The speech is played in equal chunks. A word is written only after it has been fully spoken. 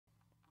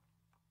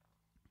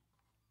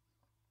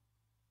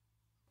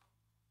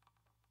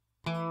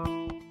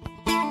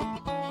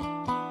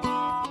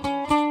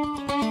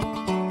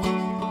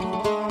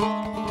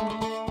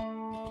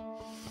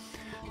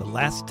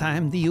last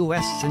time the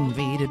US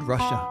invaded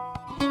Russia,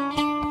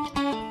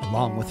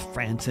 along with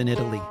France and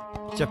Italy,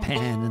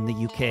 Japan and the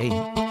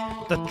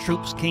UK, the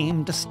troops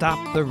came to stop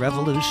the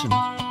revolution.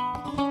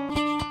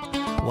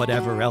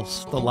 Whatever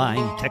else the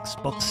lying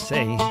textbooks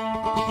say,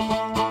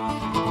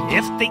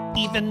 if they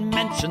even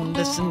mention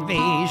this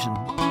invasion,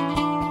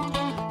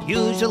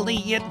 usually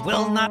it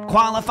will not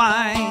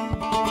qualify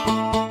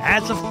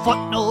as a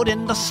footnote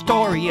in the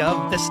story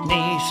of this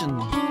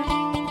nation,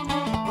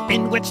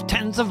 in which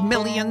tens of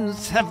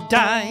millions have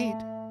died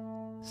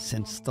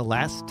since the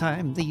last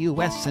time the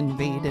US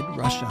invaded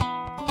Russia,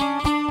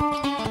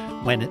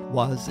 when it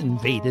was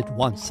invaded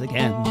once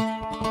again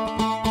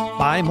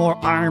by more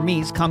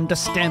armies come to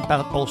stamp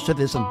out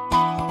Bolshevism,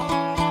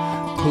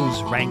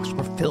 whose ranks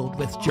were filled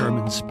with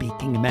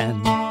German-speaking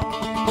men,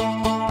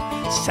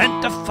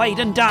 sent to fight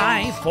and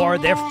die for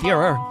their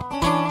Fuhrer,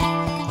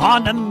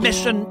 on a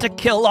mission to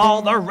kill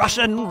all the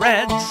Russian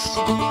Reds,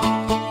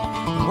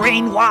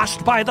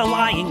 brainwashed by the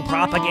lying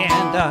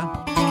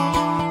propaganda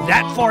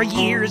that for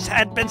years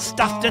had been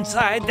stuffed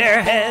inside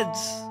their heads.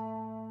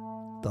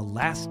 The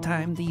last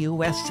time the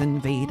US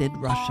invaded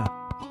Russia,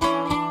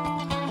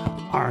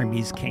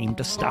 armies came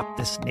to stop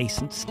this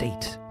nascent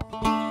state.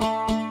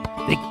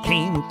 They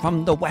came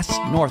from the west,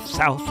 north,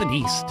 south, and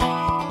east.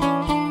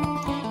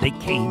 They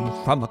came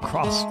from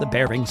across the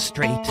Bering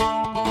Strait.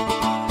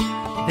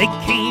 They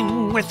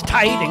came with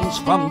tidings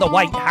from the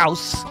White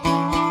House,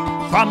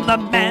 from the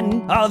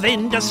men of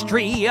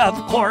industry, of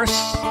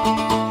course.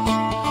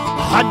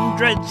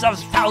 Hundreds of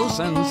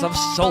thousands of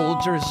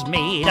soldiers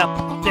made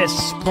up this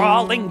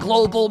sprawling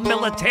global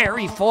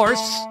military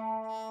force.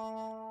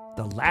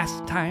 The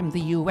last time the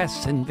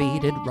US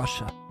invaded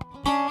Russia,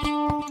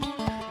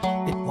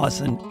 it was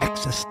an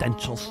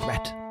existential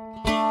threat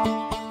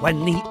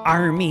when the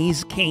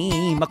armies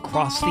came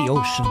across the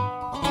ocean.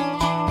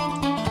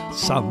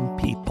 Some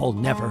people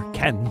never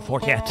can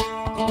forget,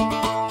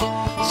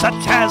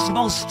 such as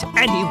most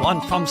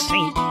anyone from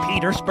St.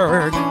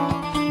 Petersburg,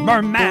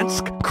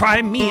 Murmansk,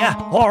 Crimea,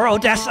 or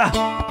Odessa.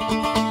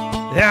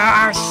 There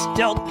are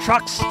still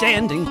trucks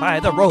standing by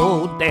the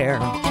road there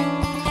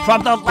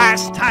from the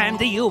last time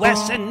the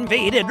US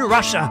invaded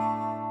Russia.